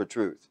reference for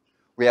truth.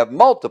 We have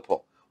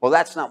multiple. Well,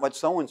 that's not what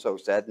so-and-so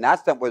said, and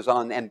that's not what was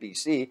on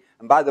NBC.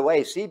 And by the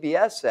way,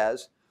 CBS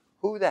says,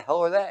 who the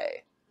hell are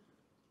they?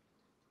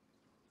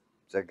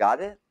 Is that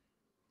got it?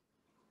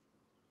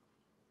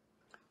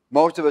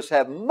 Most of us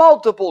have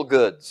multiple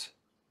goods.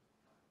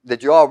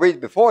 Did you all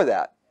read before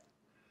that?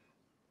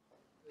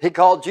 He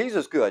called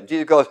Jesus good.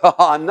 Jesus goes, oh,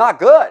 I'm not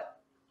good.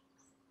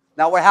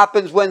 Now what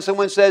happens when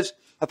someone says,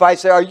 if I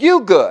say, are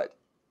you good?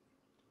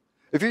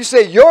 If you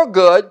say you're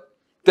good,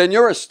 then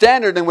you're a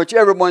standard in which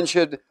everyone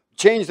should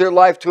change their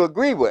life to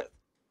agree with.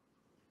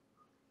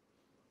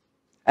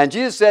 And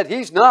Jesus said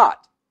he's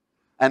not.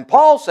 And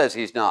Paul says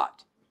he's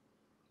not.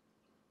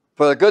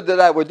 For the good that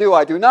I would do,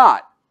 I do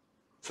not.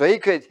 So he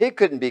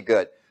couldn't be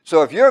good.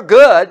 So if you're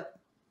good,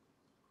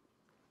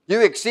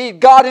 you exceed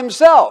God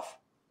himself.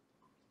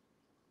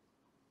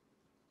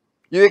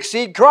 You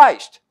exceed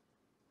Christ.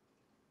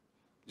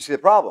 You see the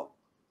problem?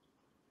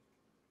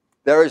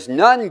 There is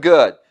none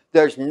good.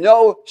 There's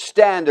no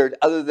standard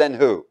other than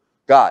who?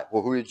 God.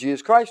 Well, who did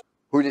Jesus Christ?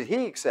 Who did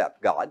he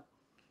accept? God.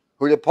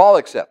 Who did Paul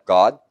accept?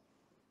 God.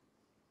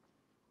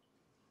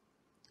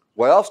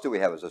 What else do we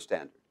have as a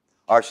standard?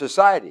 Our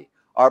society,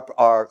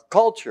 our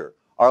culture,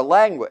 our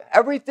language.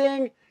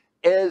 Everything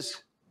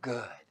is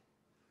good.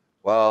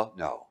 Well,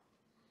 no.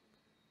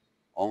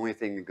 Only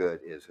thing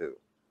good is who?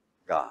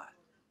 God.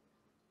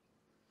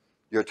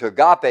 You're to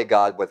agape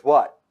God with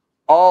what?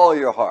 All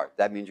your heart.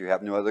 That means you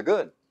have no other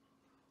good.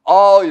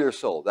 All your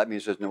soul. That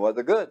means there's no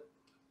other good.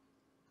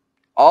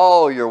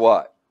 All your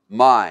what?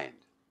 Mind.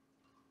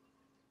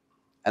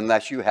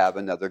 Unless you have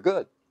another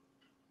good.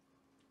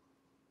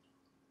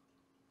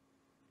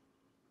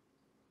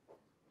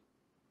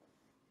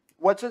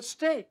 What's at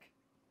stake?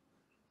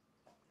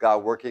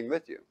 God working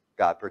with you.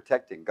 God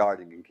protecting,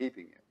 guarding, and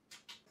keeping you.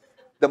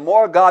 The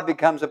more God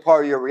becomes a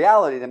part of your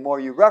reality, the more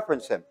you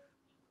reference him.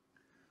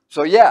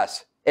 So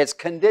yes, it's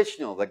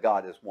conditional that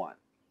God is one.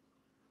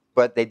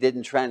 But they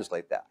didn't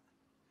translate that.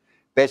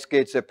 Basically,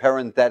 it's a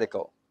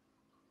parenthetical.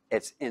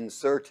 It's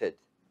inserted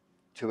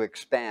to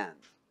expand.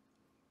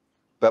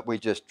 But we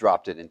just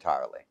dropped it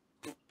entirely.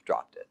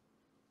 Dropped it.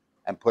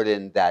 And put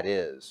in that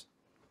is.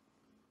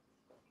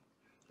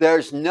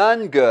 There's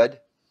none good.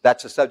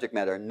 That's the subject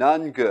matter.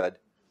 None good.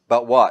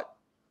 But what?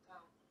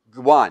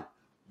 One.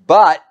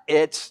 But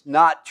it's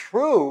not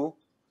true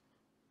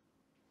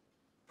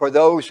for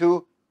those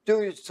who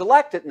do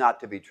select it not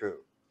to be true.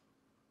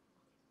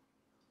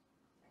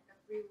 Like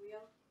a free will?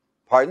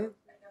 Pardon?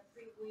 Like a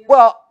free will?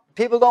 Well,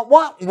 people don't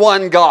want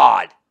one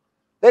God.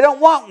 They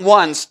don't want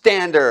one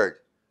standard.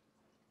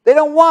 They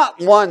don't want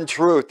one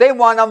truth. They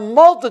want a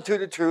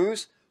multitude of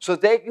truths so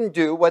they can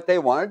do what they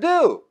want to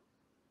do.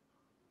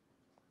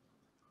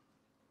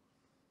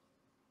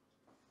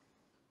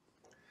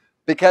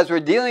 Because we're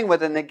dealing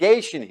with a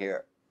negation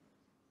here.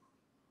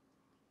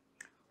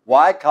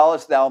 Why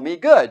callest thou me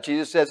good?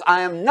 Jesus says,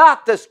 I am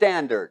not the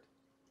standard.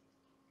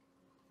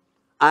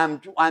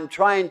 I'm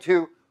trying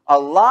to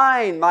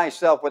align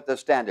myself with the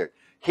standard.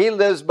 He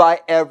lives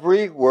by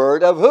every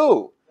word of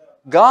who?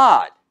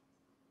 God.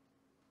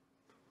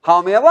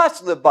 How many of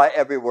us live by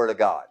every word of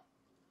God?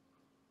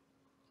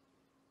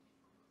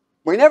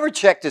 We never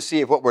check to see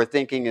if what we're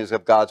thinking is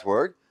of God's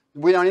word.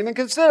 We don't even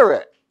consider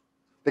it.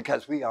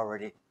 Because we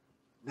already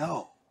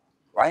know,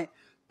 right?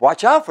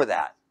 Watch out for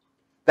that.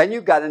 Then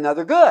you've got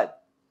another good.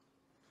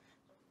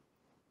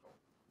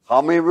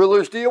 How many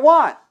rulers do you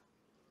want?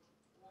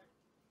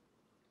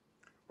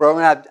 We're going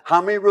to have,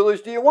 how many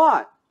rulers do you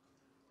want?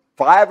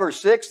 5 or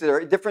 6 that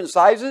are different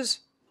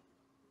sizes?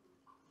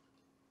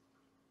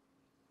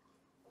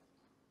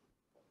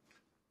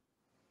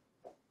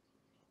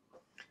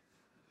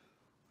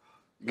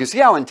 You can see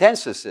how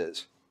intense this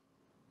is.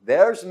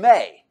 There's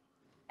may,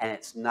 and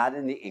it's not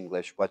in the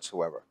English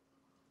whatsoever.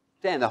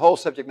 Dan, the whole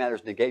subject matter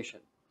is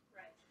negation.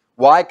 Right.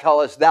 Why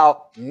callest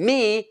thou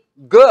me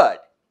good?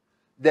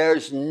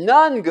 There's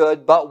none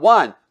good but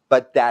one.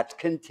 But that's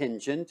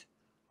contingent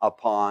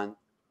upon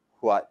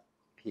what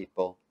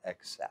people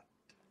accept.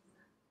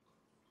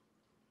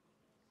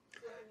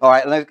 All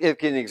right, let's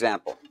give you an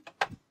example.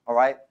 All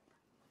right?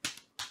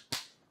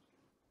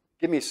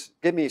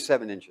 Give me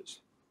 7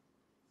 inches.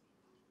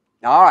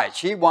 Now, all right,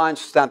 she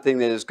wants something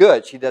that is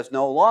good. She does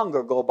no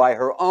longer go by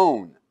her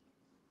own.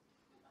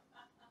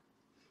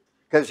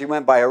 Because if she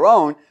went by her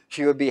own,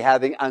 she would be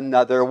having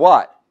another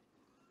what?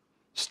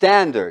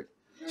 Standard.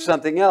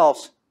 Something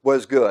else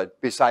was good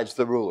besides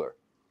the ruler.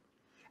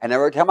 And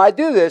every time I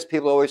do this,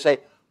 people always say,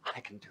 I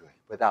can do it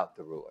without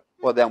the ruler.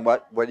 Well, then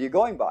what are you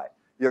going by?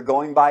 You're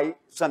going by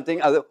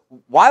something other.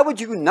 Why would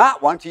you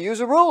not want to use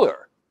a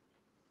ruler?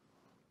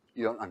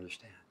 You don't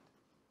understand.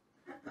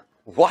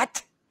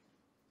 What?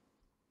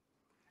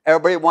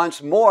 Everybody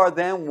wants more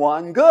than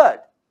one good.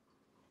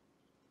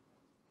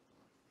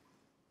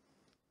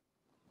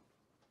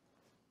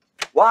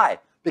 Why?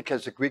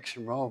 Because the Greeks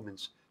and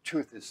Romans,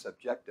 truth is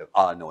subjective.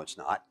 No, it's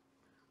not.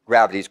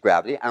 Gravity is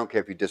gravity. I don't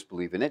care if you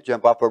disbelieve in it.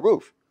 Jump off a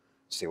roof.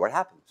 See what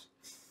happens.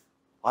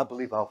 I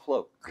believe I'll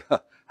float.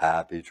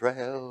 Happy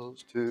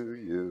trails to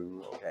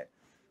you. Okay.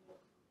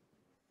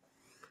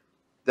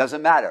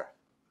 Doesn't matter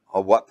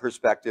on what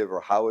perspective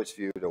or how it's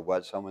viewed or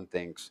what someone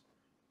thinks,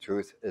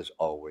 truth is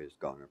always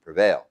going to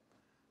prevail.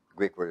 The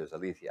Greek word is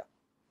aletheia.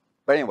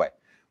 But anyway,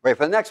 ready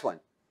for the next one.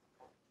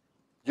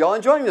 Y'all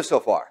enjoying this so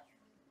far?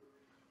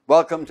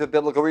 Welcome to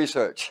Biblical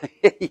Research.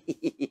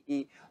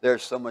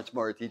 There's so much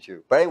more to teach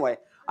you. But anyway,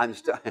 I'm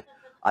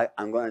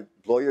going to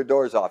blow your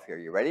doors off here.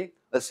 You ready?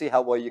 Let's see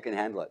how well you can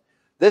handle it.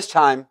 This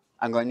time,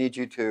 I'm going to need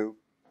you to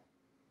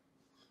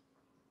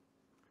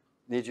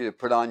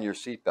put on your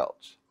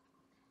seatbelts.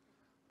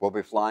 We'll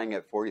be flying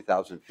at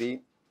 40,000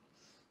 feet.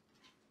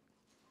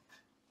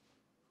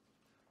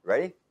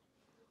 Ready?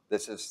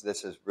 This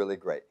is really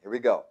great. Here we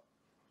go.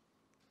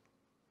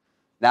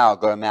 Now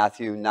go to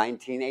Matthew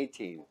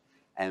 19:18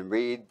 and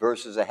read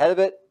verses ahead of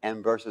it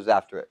and verses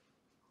after it.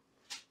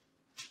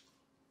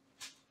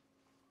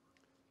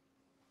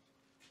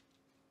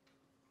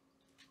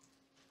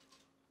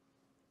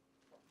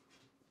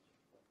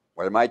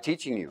 What am I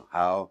teaching you?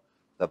 How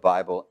the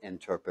Bible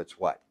interprets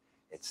what?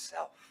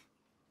 Itself.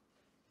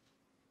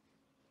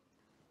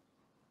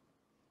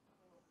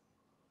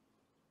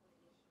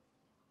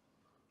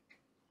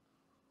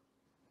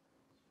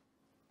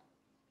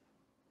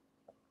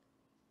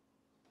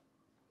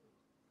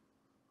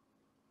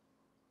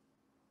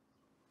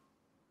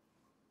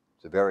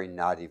 It's a very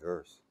naughty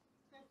verse.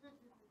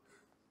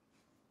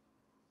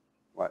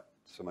 What?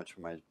 So much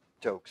for my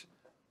jokes.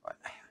 What?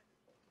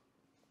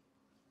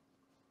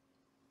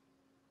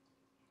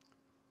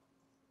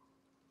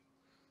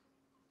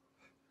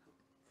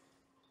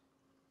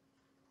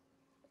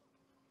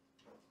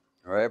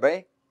 All right,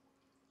 everybody?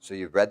 So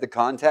you've read the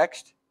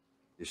context.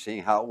 You're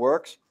seeing how it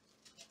works.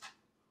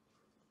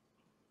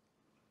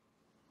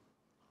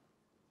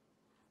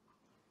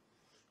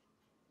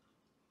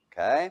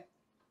 Okay.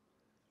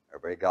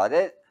 Everybody got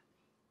it?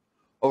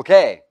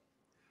 Okay.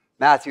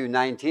 Matthew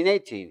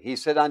 19:18. He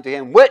said unto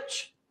him,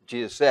 which?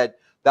 Jesus said,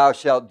 thou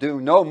shalt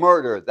do no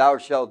murder. Thou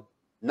shalt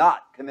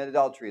not commit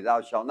adultery.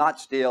 Thou shalt not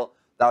steal.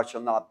 Thou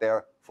shalt not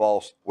bear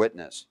false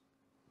witness.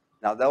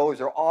 Now,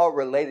 those are all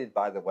related,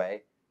 by the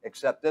way,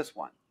 except this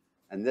one.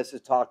 And this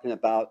is talking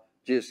about,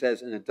 Jesus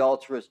says, an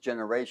adulterous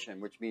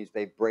generation, which means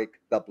they break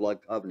the blood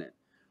covenant.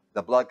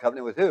 The blood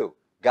covenant with who?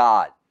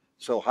 God.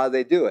 So how do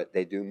they do it?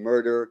 They do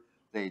murder,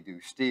 they do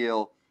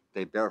steal,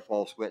 they bear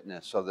false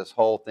witness. So this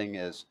whole thing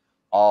is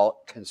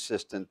all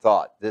consistent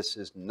thought. This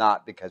is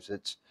not because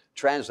it's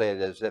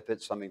translated as if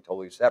it's something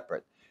totally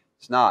separate.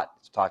 It's not.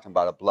 It's talking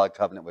about a blood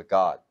covenant with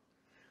God.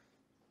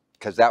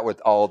 Because that what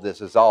all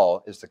this is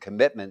the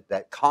commitment,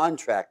 that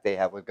contract they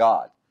have with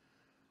God.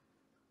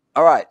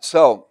 All right,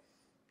 so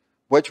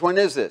which one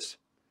is this?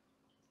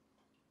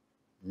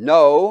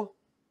 No,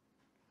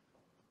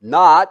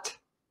 not.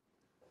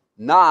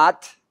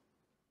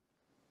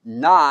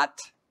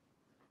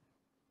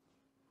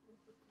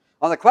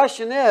 Well, the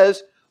question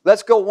is,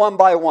 let's go one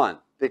by one,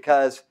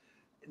 because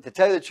to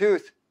tell you the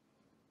truth,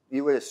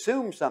 you would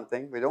assume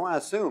something. We don't want to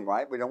assume,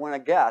 right? We don't want to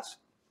guess.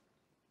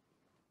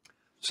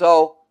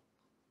 So,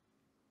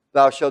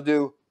 thou shalt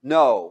do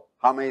no.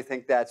 How many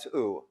think that's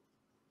ooh?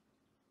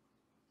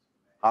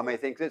 How many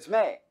think it's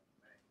may?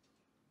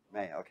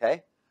 May,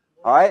 okay.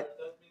 All right.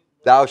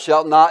 Thou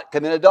shalt not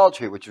commit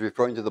adultery, which is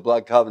referring to the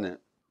blood covenant.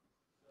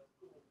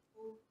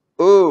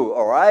 Ooh,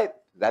 all right.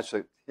 That's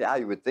a, yeah,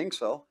 you would think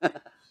so.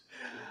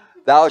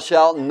 Thou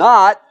shalt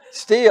not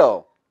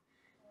steal.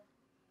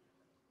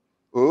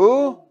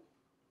 Ooh.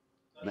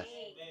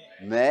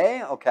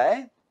 May,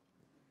 okay.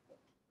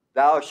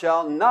 Thou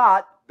shalt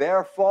not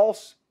bear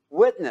false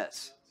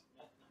witness.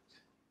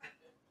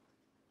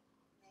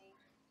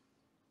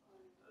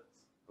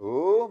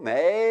 Ooh,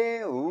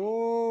 may,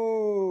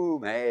 ooh,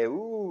 may,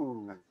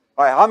 ooh.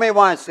 All right, how many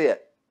want to see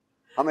it?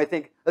 How many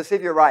think? Let's see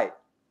if you're right.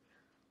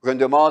 We're going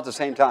to do them all at the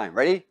same time.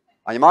 Ready?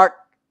 On your mark,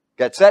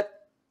 get set,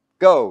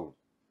 go.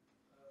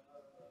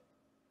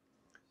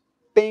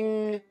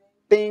 Bing,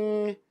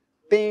 bing,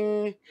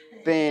 bing,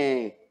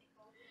 bing.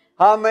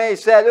 How many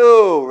said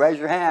ooh? Raise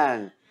your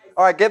hand.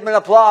 All right, give them an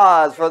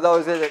applause for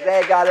those that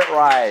they got it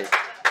right. Isn't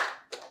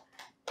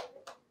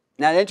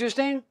that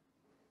interesting?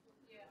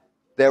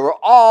 They were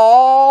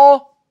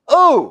all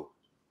ooh.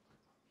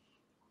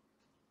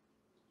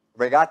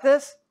 Everybody got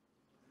this?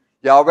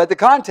 Y'all read the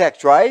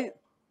context, right?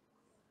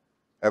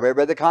 Everybody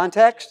read the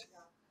context?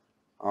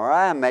 All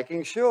right, I'm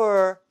making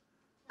sure,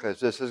 because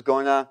this is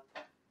going to,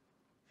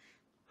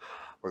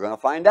 we're going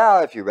to find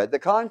out if you read the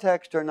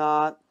context or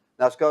not.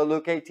 Let's go to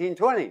Luke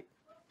 18:20.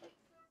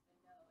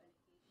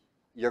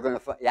 You're going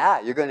to,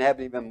 you're going to have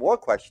even more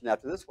question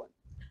after this one.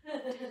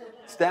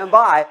 Stand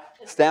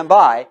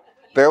by,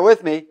 bear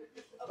with me.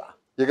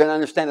 You're going to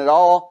understand it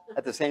all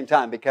at the same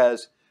time,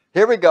 because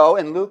here we go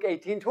in Luke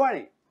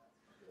 18:20.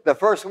 The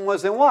first one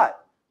was in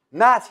what?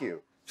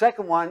 Matthew.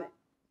 Second one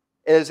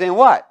is in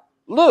what?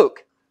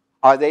 Luke.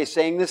 Are they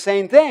saying the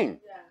same thing?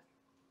 Yeah.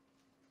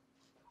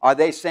 Are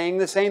they saying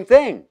the same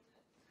thing?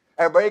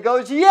 Everybody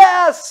goes,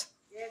 yes!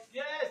 Yes.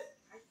 Yes.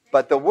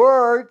 But the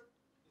word,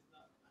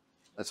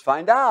 let's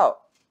find out.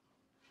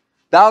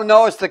 Thou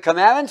knowest the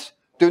commandments?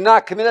 Do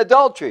not commit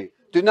adultery.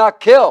 Do not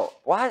kill.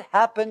 What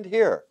happened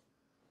here?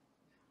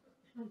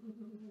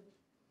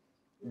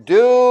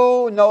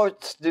 Do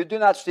not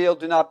steal.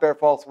 Do not bear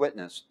false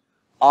witness.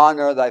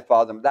 Honor thy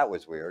father. That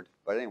was weird.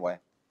 But anyway,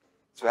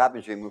 that's what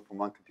happens when you move from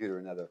one computer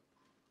to another.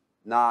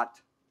 Not.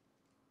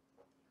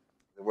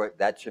 The word,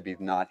 that should be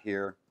not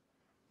here.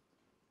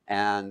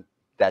 And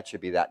that should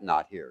be that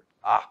not here.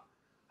 I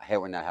hate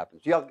when that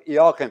happens.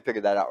 Y'all can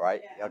figure that out,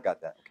 right? Y'all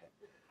got that. Okay.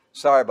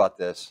 Sorry about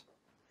this.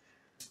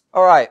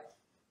 All right.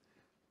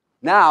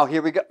 Now,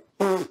 here we go.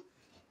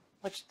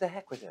 What the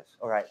heck with this?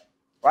 All right.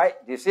 Right?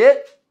 Do you see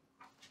it?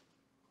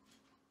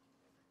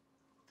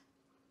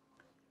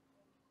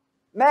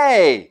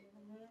 May.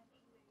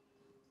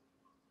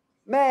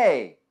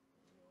 May.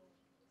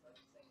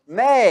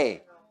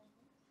 May.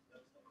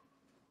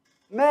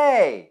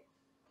 May.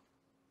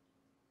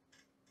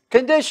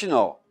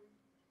 Conditional.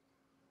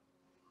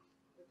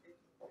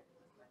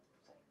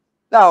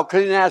 Now,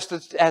 can you ask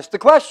the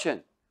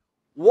question?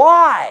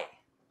 Why?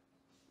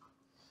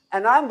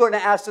 And I'm going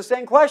to ask the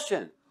same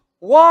question.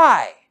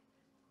 Why?